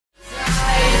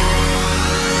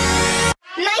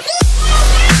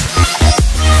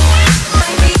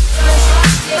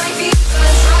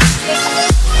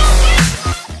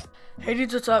Hey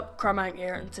dudes, what's up? Carmine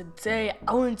here, and today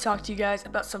I want to talk to you guys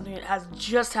about something that has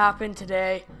just happened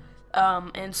today.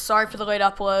 And sorry for the late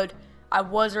upload. I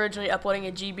was originally uploading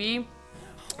a GB,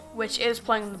 which is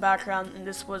playing in the background, and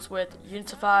this was with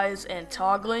Unitifies and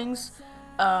Togglings.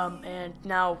 And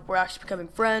now we're actually becoming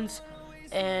friends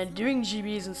and doing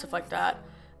GBs and stuff like that.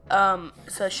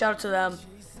 So shout out to them.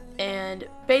 And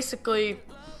basically,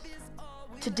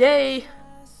 today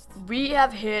we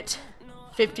have hit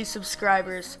 50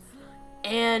 subscribers.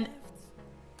 And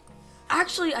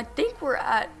actually, I think we're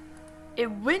at, it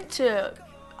went to,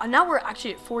 now we're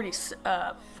actually at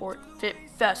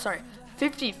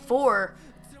 54,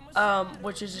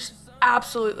 which is just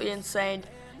absolutely insane.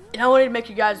 And I wanted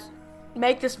to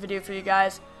make this video for you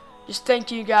guys. Just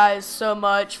thank you guys so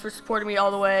much for supporting me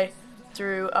all the way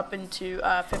through up into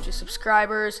 50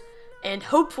 subscribers, and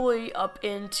hopefully up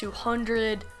into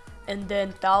 100 and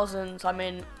then thousands. I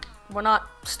mean, we're not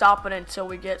stopping until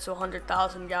we get to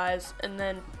 100,000 guys, and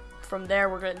then from there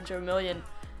we're getting to 1 million,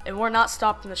 and we're not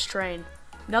stopping this train.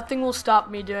 Nothing will stop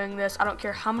me doing this. I don't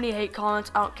care how many hate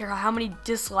comments, I don't care how many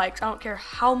dislikes, I don't care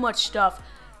how much stuff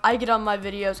I get on my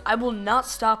videos. I will not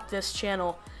stop this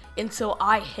channel until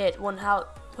I hit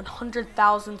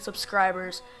 100,000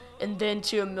 subscribers and then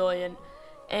to 1 million.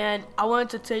 And I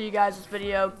wanted to tell you guys this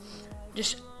video,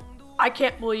 I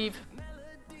can't believe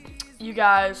you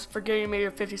guys for getting me to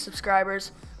 50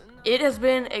 subscribers. It has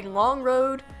been a long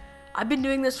road. I've been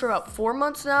doing this for about 4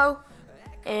 months now,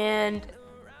 and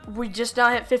we just now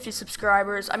hit 50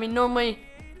 subscribers. I mean, normally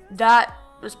that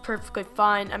is perfectly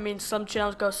fine. I mean, some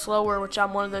channels go slower, which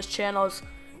I'm one of those channels,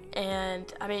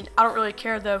 and I mean, I don't really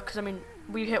care though, because I mean,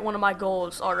 we hit one of my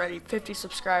goals already, 50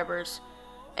 subscribers,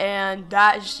 and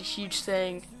that is just a huge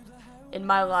thing in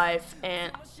my life.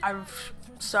 And I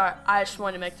just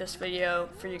wanted to make this video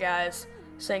for you guys,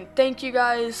 saying thank you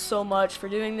guys so much for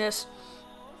doing this,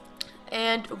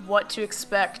 and what to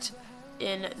expect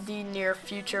in the near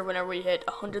future whenever we hit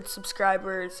 100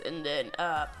 subscribers, and then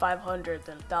 500,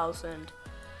 then 1,000,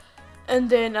 and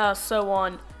then so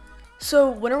on. So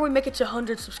whenever we make it to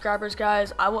 100 subscribers,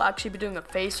 guys, I will actually be doing a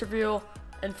face reveal,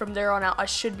 and from there on out I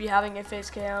should be having a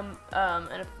face cam,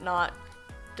 and if not,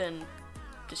 then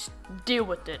just deal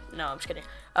with it. No, I'm just kidding.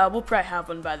 We'll probably have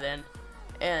one by then.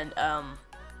 And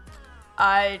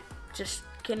I just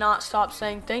cannot stop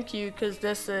saying thank you, because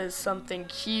this is something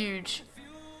huge.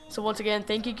 So once again,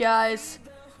 thank you guys,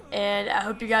 and I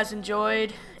hope you guys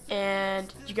enjoyed,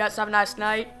 and you guys have a nice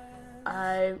night.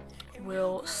 I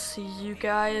will see you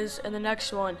guys in the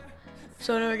next one.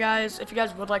 So anyway, guys, if you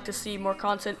guys would like to see more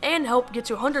content and help get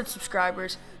to 100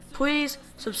 subscribers, please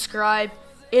subscribe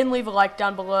and leave a like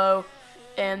down below,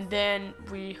 and then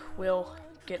we will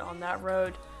get on that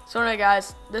road. So anyway,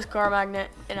 guys, this is Car Magnet,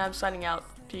 and I'm signing out.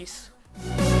 Peace.